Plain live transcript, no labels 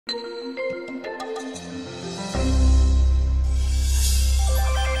The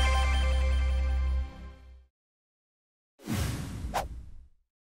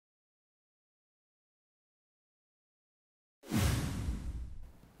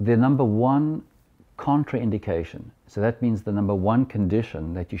number one contraindication, so that means the number one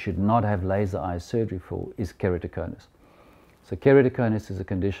condition that you should not have laser eye surgery for, is keratoconus. So keratoconus is a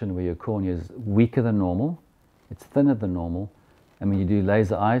condition where your cornea is weaker than normal, it's thinner than normal, and when you do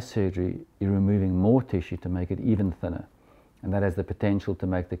laser eye surgery, you're removing more tissue to make it even thinner. And that has the potential to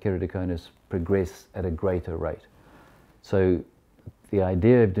make the keratoconus progress at a greater rate. So the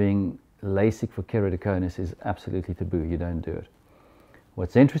idea of doing LASIK for keratoconus is absolutely taboo. You don't do it.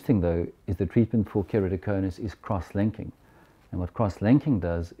 What's interesting though is the treatment for keratoconus is cross-linking. And what cross-linking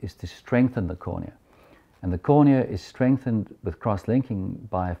does is to strengthen the cornea. And the cornea is strengthened with cross-linking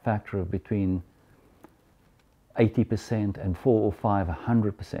by a factor of between 80% and 4 or 5,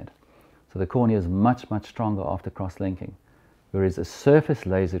 100%. So the cornea is much, much stronger after cross-linking. Whereas a surface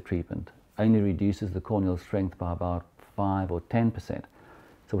laser treatment only reduces the corneal strength by about 5 or 10%.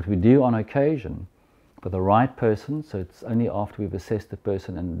 So what we do on occasion, for the right person, so it's only after we've assessed the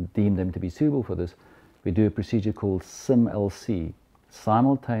person and deemed them to be suitable for this, we do a procedure called SIM-LC,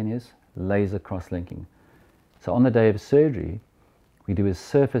 simultaneous laser cross-linking. So on the day of surgery, we do a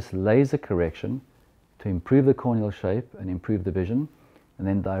surface laser correction to improve the corneal shape and improve the vision, and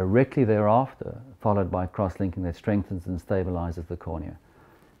then directly thereafter, followed by cross-linking that strengthens and stabilizes the cornea.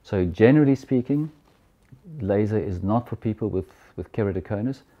 So generally speaking, laser is not for people with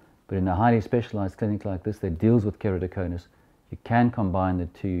keratoconus, but in a highly specialized clinic like this that deals with keratoconus, you can combine the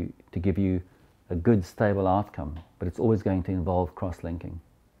two to give you a good, stable outcome, but it's always going to involve cross-linking.